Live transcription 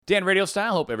Dan Radio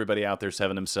Style. Hope everybody out there's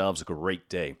having themselves a great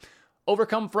day.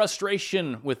 Overcome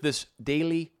frustration with this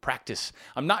daily practice.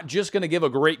 I'm not just going to give a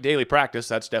great daily practice.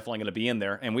 That's definitely going to be in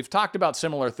there. And we've talked about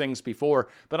similar things before.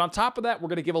 But on top of that, we're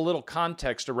going to give a little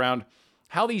context around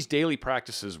how these daily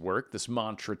practices work, this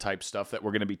mantra type stuff that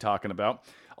we're going to be talking about.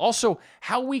 Also,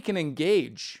 how we can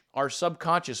engage our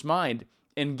subconscious mind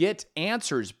and get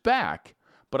answers back.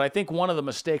 But I think one of the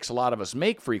mistakes a lot of us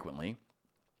make frequently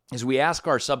is we ask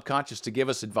our subconscious to give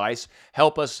us advice,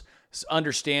 help us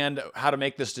understand how to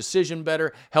make this decision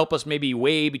better, help us maybe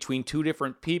weigh between two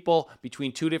different people,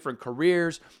 between two different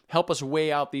careers, help us weigh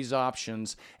out these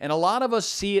options. And a lot of us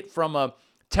see it from a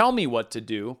tell me what to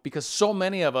do because so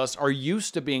many of us are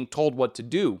used to being told what to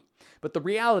do. But the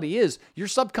reality is your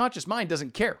subconscious mind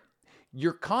doesn't care.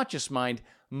 Your conscious mind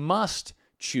must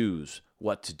choose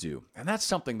what to do. And that's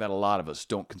something that a lot of us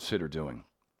don't consider doing.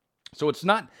 So it's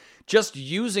not just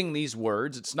using these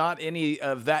words. It's not any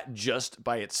of that just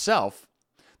by itself.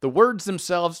 The words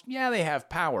themselves, yeah, they have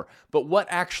power. But what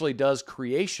actually does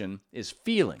creation is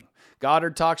feeling.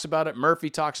 Goddard talks about it. Murphy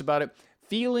talks about it.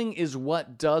 Feeling is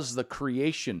what does the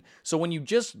creation. So when you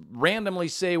just randomly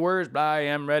say words, I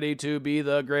am ready to be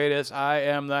the greatest. I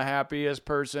am the happiest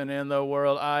person in the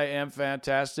world. I am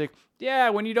fantastic. Yeah,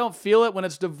 when you don't feel it, when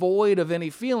it's devoid of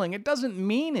any feeling, it doesn't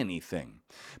mean anything.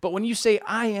 But when you say,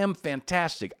 I am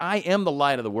fantastic, I am the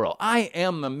light of the world, I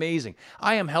am amazing,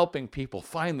 I am helping people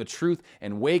find the truth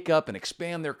and wake up and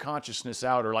expand their consciousness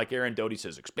out, or like Aaron Doty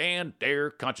says, expand their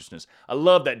consciousness. I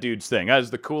love that dude's thing. That is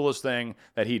the coolest thing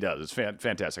that he does. It's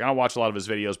fantastic. I don't watch a lot of his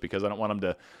videos because I don't want him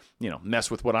to,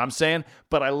 mess with what I'm saying,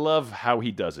 but I love how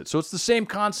he does it. So it's the same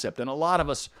concept, and a lot of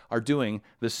us are doing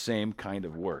the same kind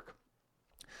of work.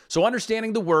 So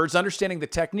understanding the words, understanding the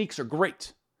techniques are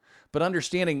great. But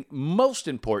understanding, most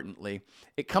importantly,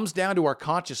 it comes down to our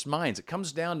conscious minds. It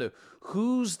comes down to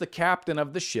who's the captain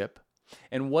of the ship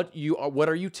and what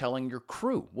are you telling your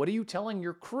crew? What are you telling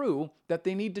your crew that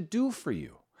they need to do for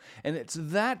you? And it's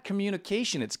that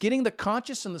communication. It's getting the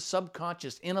conscious and the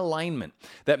subconscious in alignment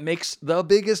that makes the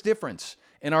biggest difference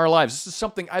in our lives. This is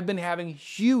something I've been having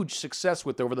huge success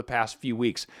with over the past few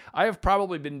weeks. I have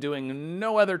probably been doing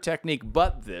no other technique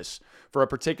but this for a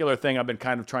particular thing I've been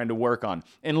kind of trying to work on.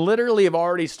 And literally have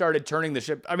already started turning the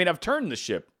ship. I've turned the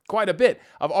ship quite a bit.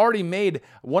 I've already made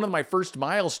one of my first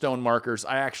milestone markers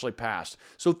I actually passed.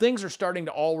 So things are starting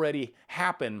to already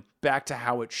happen back to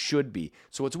how it should be.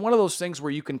 So it's one of those things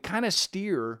where you can kind of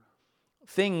steer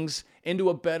things into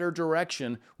a better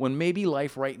direction when maybe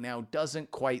life right now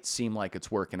doesn't quite seem like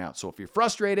it's working out. So if you're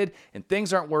frustrated and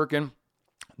things aren't working,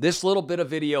 this little bit of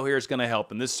video here is going to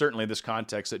help. And this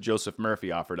context that Joseph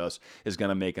Murphy offered us is going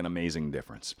to make an amazing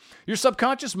difference. Your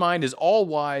subconscious mind is all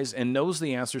wise and knows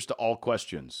the answers to all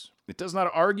questions. It does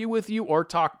not argue with you or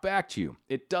talk back to you.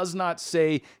 It does not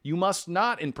say, you must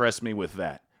not impress me with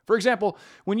that. For example,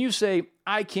 when you say,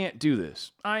 I can't do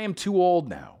this, I am too old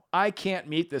now, I can't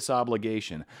meet this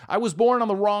obligation, I was born on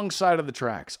the wrong side of the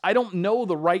tracks, I don't know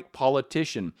the right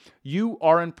politician, you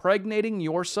are impregnating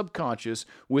your subconscious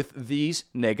with these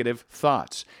negative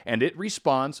thoughts, and it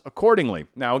responds accordingly.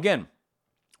 Now again,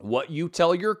 what you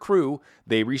tell your crew,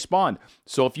 they respond.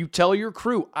 So if you tell your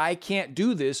crew, I can't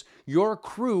do this, your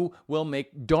crew will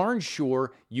make darn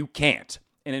sure you can't.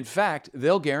 And in fact,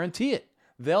 they'll guarantee it.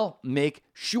 They'll make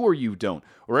sure you don't.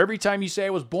 Or every time you say I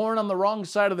was born on the wrong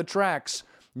side of the tracks,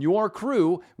 your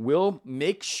crew will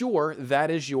make sure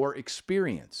that is your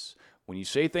experience. When you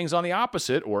say things on the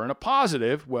opposite or in a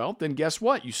positive, well, then guess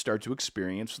what? You start to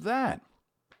experience that.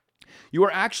 You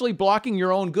are actually blocking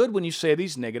your own good when you say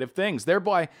these negative things,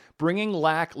 thereby bringing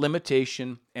lack,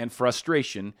 limitation, and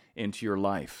frustration into your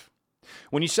life.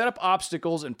 When you set up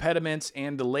obstacles, impediments,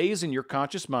 and delays in your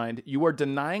conscious mind, you are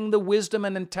denying the wisdom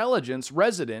and intelligence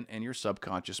resident in your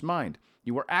subconscious mind.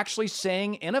 You are actually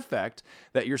saying, in effect,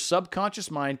 that your subconscious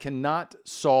mind cannot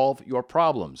solve your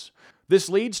problems. This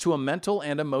leads to a mental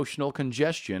and emotional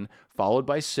congestion, followed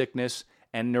by sickness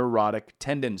and neurotic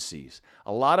tendencies.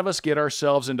 A lot of us get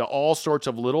ourselves into all sorts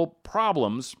of little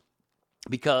problems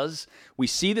because we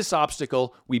see this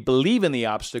obstacle, we believe in the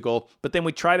obstacle, but then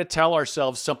we try to tell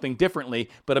ourselves something differently,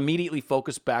 but immediately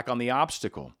focus back on the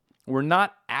obstacle. We're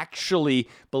not actually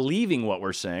believing what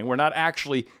we're saying. We're not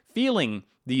actually feeling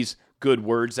these good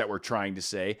words that we're trying to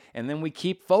say, and then we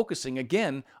keep focusing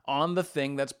again on the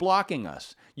thing that's blocking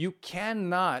us. You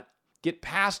cannot get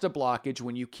past a blockage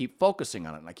when you keep focusing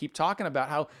on it. And I keep talking about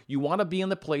how you want to be in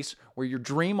the place where your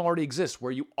dream already exists,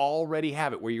 where you already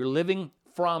have it, where you're living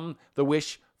from the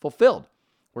wish fulfilled,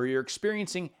 where you're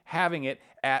experiencing having it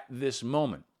at this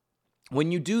moment.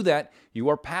 When you do that, you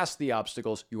are past the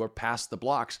obstacles, you are past the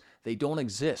blocks. They don't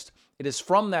exist. It is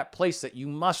from that place that you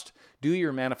must do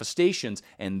your manifestations.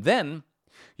 And then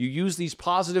you use these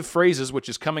positive phrases, which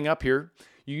is coming up here.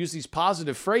 You use these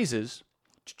positive phrases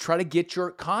to try to get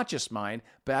your conscious mind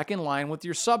back in line with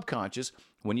your subconscious.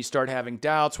 When you start having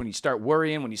doubts, when you start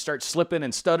worrying, when you start slipping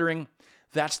and stuttering,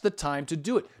 that's the time to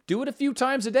do it. Do it a few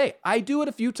times a day. I do it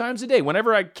a few times a day.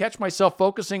 Whenever I catch myself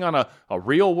focusing on a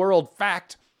real world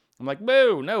fact, I'm like,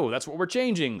 no, that's what we're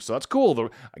changing. So that's cool.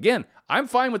 Again, I'm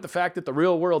fine with the fact that the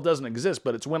real world doesn't exist,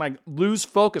 but it's when I lose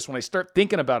focus, when I start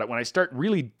thinking about it, when I start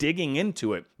really digging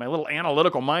into it, my little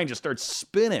analytical mind just starts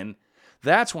spinning.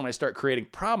 That's when I start creating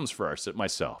problems for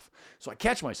myself. So I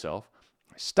catch myself,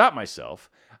 I stop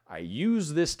myself, I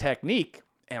use this technique,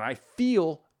 and I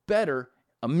feel better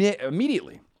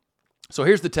immediately. So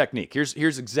here's the technique.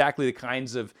 Here's exactly the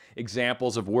kinds of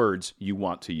examples of words you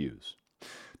want to use.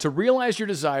 To realize your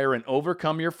desire and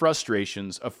overcome your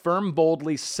frustrations, affirm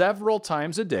boldly several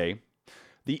times a day,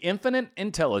 "The infinite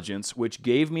intelligence which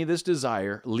gave me this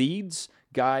desire leads,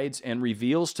 guides, and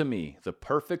reveals to me the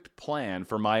perfect plan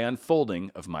for my unfolding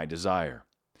of my desire.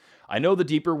 I know the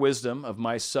deeper wisdom of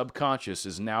my subconscious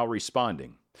is now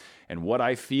responding, and what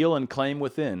I feel and claim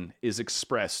within is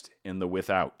expressed in the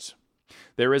without.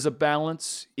 There is a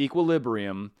balance,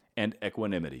 equilibrium, and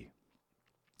equanimity."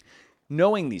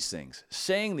 Knowing these things,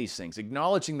 saying these things,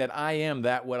 acknowledging that I am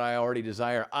that what I already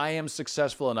desire. I am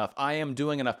successful enough. I am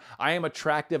doing enough. I am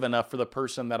attractive enough for the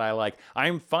person that I like. I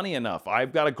am funny enough.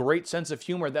 I've got a great sense of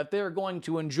humor that they're going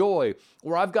to enjoy.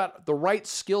 Or I've got the right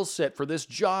skill set for this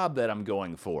job that I'm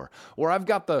going for. Or I've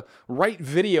got the right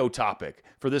video topic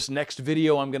for this next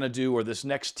video I'm going to do, or this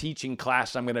next teaching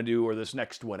class I'm going to do, or this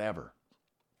next whatever.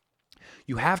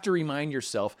 You have to remind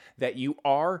yourself that you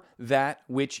are that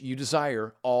which you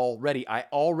desire already. I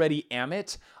already am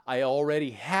it. I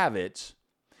already have it.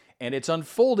 And it's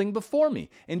unfolding before me.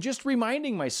 And just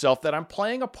reminding myself that I'm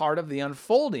playing a part of the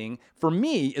unfolding, for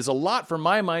me, is a lot for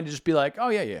my mind to just be like, oh,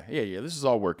 yeah, this is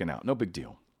all working out. No big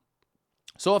deal.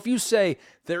 So if you say,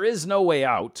 there is no way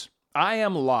out, I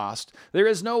am lost, there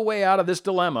is no way out of this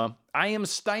dilemma, I am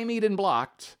stymied and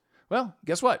blocked, well,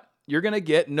 guess what? You're going to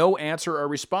get no answer or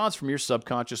response from your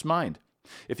subconscious mind.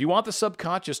 If you want the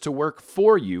subconscious to work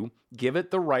for you, give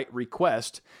it the right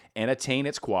request and attain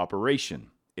its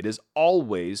cooperation. It is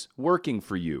always working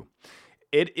for you.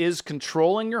 It is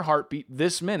controlling your heartbeat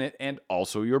this minute and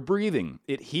also your breathing.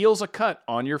 It heals a cut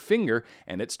on your finger,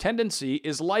 and its tendency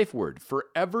is lifeward,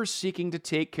 forever seeking to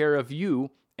take care of you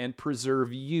and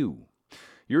preserve you.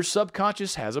 Your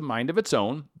subconscious has a mind of its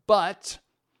own, but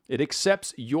it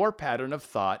accepts your pattern of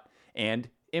thought and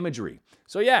imagery.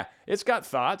 So yeah, it's got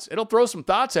thoughts. It'll throw some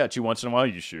thoughts at you once in a while.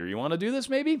 You sure you want to do this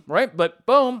maybe? Right? But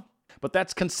boom. But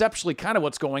that's conceptually kind of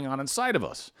what's going on inside of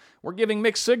us. We're giving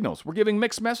mixed signals. We're giving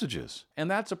mixed messages.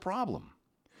 And that's a problem.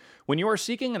 When you are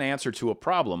seeking an answer to a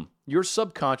problem, your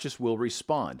subconscious will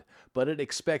respond, but it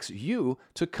expects you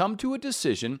to come to a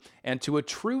decision and to a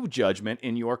true judgment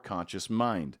in your conscious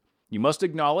mind. You must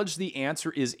acknowledge the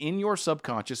answer is in your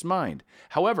subconscious mind.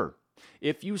 However,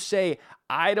 if you say,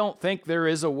 I don't think there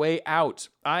is a way out,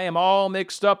 I am all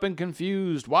mixed up and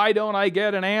confused, why don't I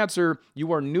get an answer?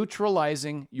 You are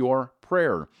neutralizing your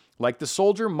prayer. Like the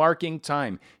soldier marking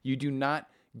time, you do not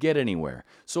get anywhere.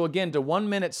 So again, to 1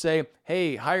 minute say,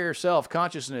 hey, higher self,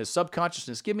 consciousness,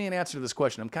 subconsciousness, give me an answer to this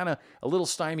question. I'm kind of a little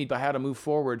stymied by how to move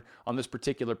forward on this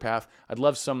particular path. I'd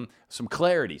love some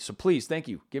clarity. So please, thank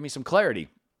you. Give me some clarity.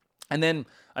 And then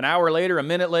an hour later, a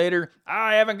minute later,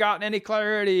 I haven't gotten any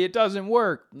clarity. It doesn't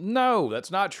work. No,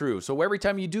 that's not true. So every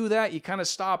time you do that, you kind of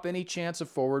stop any chance of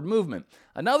forward movement.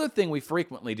 Another thing we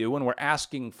frequently do when we're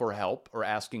asking for help or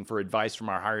asking for advice from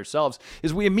our higher selves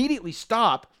is we immediately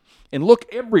stop and look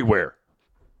everywhere.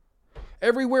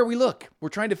 Everywhere we look, we're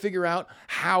trying to figure out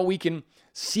how we can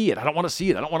see it. I don't want to see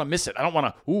it. I don't want to miss it. I don't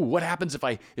want to, what happens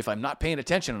if I'm not paying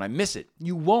attention and I miss it?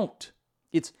 You won't.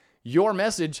 It's your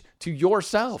message to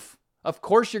yourself. Of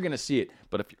course you're going to see it,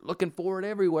 but if you're looking for it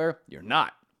everywhere, you're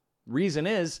not. Reason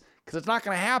is because it's not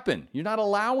going to happen. You're not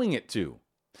allowing it to.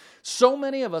 So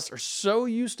many of us are so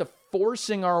used to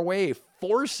forcing our way,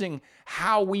 forcing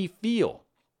how we feel.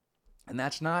 And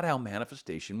that's not how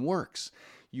manifestation works.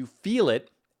 You feel it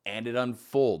and it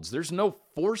unfolds. There's no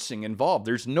forcing involved.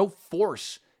 There's no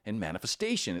force in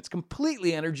manifestation. It's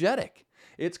completely energetic.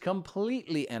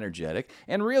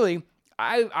 And really,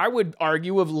 I would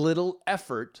argue of little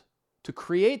effort to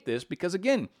create this because,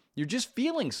 again, you're just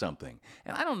feeling something.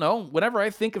 And I don't know, whenever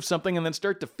I think of something and then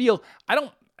start to feel,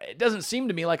 it doesn't seem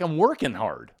to me like I'm working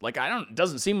hard. It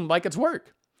doesn't seem like it's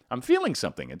work. I'm feeling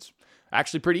something.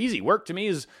 Actually pretty easy. Work to me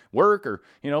is work, or,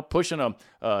 pushing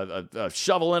a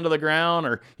shovel into the ground,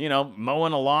 or,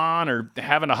 mowing a lawn, or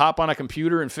having to hop on a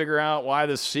computer and figure out why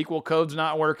this SQL code's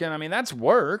not working. I mean, that's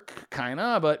work, kind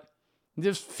of, but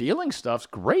just feeling stuff's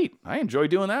great. I enjoy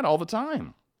doing that all the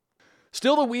time.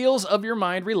 Still the wheels of your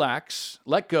mind relax,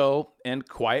 let go, and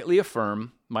quietly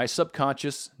affirm, my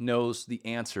subconscious knows the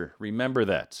answer. Remember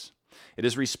that. It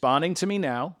is responding to me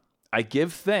now. I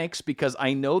give thanks because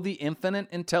I know the infinite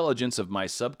intelligence of my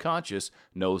subconscious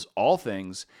knows all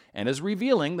things and is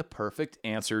revealing the perfect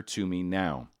answer to me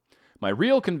now. My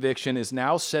real conviction is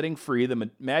now setting free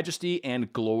the majesty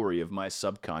and glory of my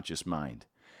subconscious mind.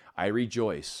 I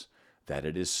rejoice that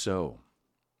it is so.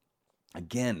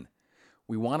 Again,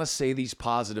 we want to say these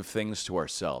positive things to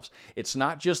ourselves. It's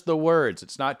not just the words.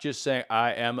 It's not just saying,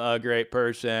 I am a great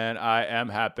person, I am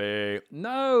happy.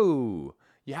 No,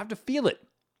 you have to feel it.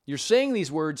 You're saying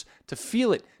these words to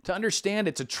feel it, to understand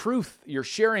it's a truth you're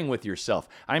sharing with yourself.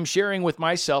 I'm sharing with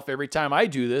myself every time I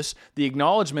do this, the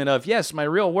acknowledgement of, yes, my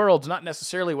real world's not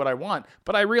necessarily what I want,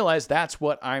 but I realize that's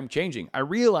what I'm changing. I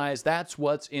realize that's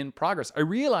what's in progress. I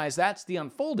realize that's the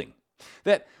unfolding.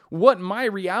 That what my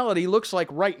reality looks like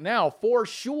right now, for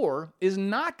sure, is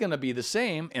not going to be the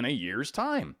same in a year's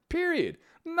time. Period.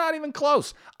 Not even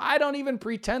close. I don't even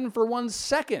pretend for 1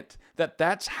 second that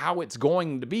that's how it's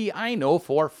going to be. I know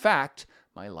for a fact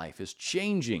my life is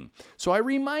changing. So I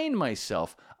remind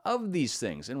myself of these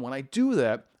things. And when I do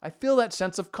that, I feel that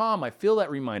sense of calm. I feel that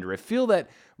reminder. I feel that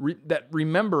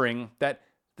remembering that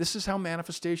this is how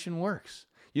manifestation works.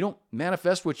 You don't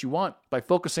manifest what you want by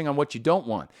focusing on what you don't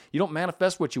want. You don't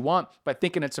manifest what you want by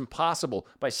thinking it's impossible,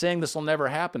 by saying this will never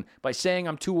happen, by saying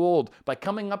I'm too old, by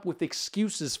coming up with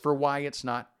excuses for why it's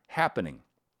not happening.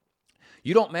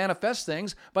 You don't manifest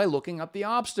things by looking up the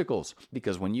obstacles,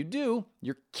 because when you do,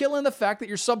 you're killing the fact that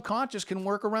your subconscious can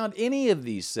work around any of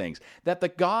these things, that the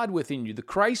God within you, the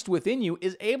Christ within you,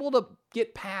 is able to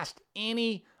get past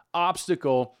any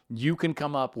obstacle you can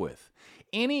come up with.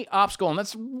 Any obstacle, and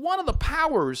that's one of the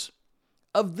powers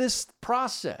of this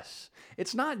process.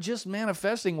 It's not just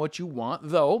manifesting what you want,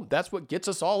 though that's what gets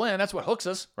us all in, that's what hooks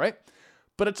us, right?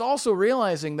 But it's also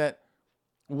realizing that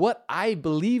what I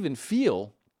believe and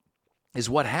feel is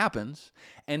what happens,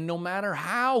 and no matter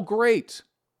how great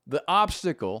the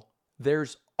obstacle,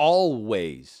 there's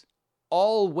always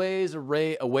a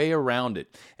way around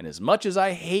it. And as much as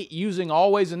I hate using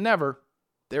always and never,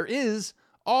 there is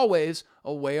always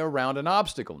a way around an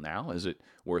obstacle. Now, is it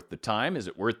worth the time? Is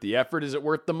it worth the effort? Is it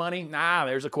worth the money? Nah,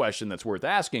 there's a question that's worth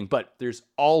asking, but there's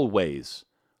always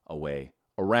a way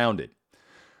around it.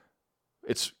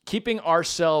 It's keeping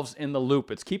ourselves in the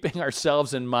loop. It's keeping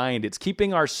ourselves in mind. It's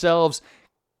keeping ourselves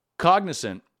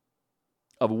cognizant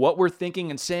of what we're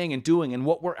thinking and saying and doing and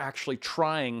what we're actually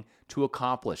trying to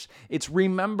accomplish. It's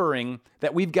remembering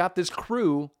that we've got this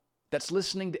crew that's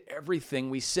listening to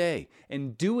everything we say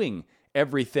and doing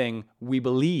everything we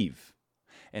believe.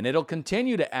 And it'll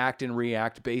continue to act and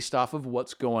react based off of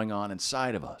what's going on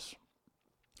inside of us.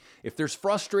 If there's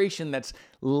frustration that's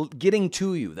getting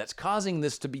to you, that's causing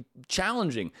this to be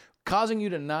challenging, causing you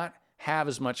to not have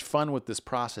as much fun with this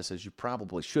process as you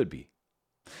probably should be.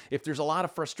 If there's a lot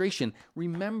of frustration,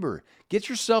 remember, get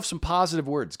yourself some positive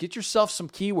words. Get yourself some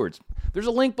keywords. There's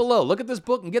a link below. Look at this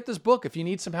book and get this book if you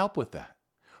need some help with that.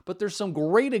 But there's some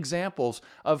great examples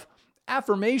of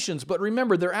affirmations, but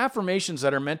remember, they're affirmations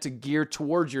that are meant to gear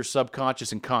towards your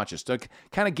subconscious and conscious, to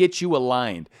kind of get you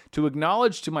aligned, to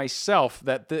acknowledge to myself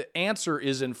that the answer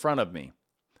is in front of me.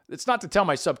 It's not to tell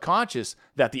my subconscious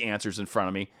that the answer's in front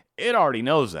of me. It already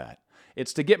knows that.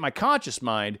 It's to get my conscious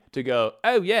mind to go,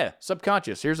 oh yeah,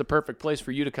 subconscious, here's a perfect place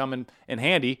for you to come in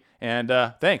handy, and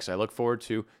thanks, I look forward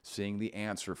to seeing the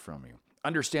answer from you.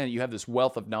 Understand that you have this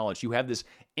wealth of knowledge. You have this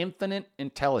infinite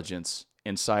intelligence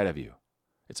inside of you.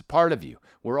 It's a part of you.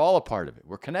 We're all a part of it.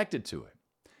 We're connected to it.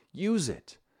 Use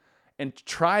it and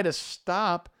try to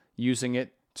stop using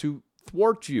it to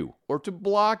thwart you or to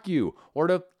block you or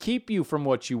to keep you from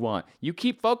what you want. You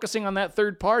keep focusing on that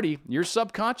third party, your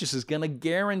subconscious is going to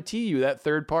guarantee you that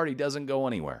third party doesn't go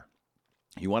anywhere.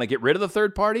 You want to get rid of the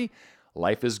third party?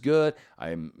 Life is good.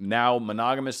 I'm now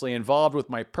monogamously involved with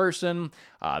my person.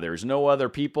 There's no other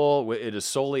people. It is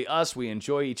solely us. We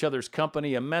enjoy each other's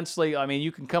company immensely. I mean,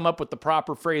 you can come up with the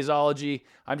proper phraseology.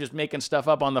 I'm just making stuff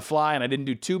up on the fly and I didn't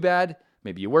do too bad.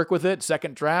 Maybe you work with it,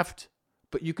 second draft.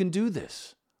 But you can do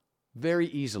this very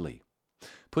easily.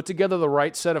 Put together the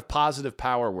right set of positive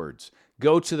power words.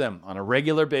 Go to them on a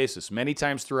regular basis, many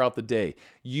times throughout the day.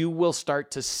 You will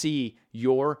start to see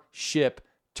your ship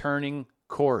turning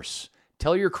course.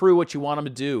 Tell your crew what you want them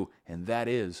to do, and that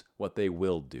is what they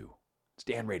will do. It's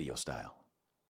Dan Radio Style.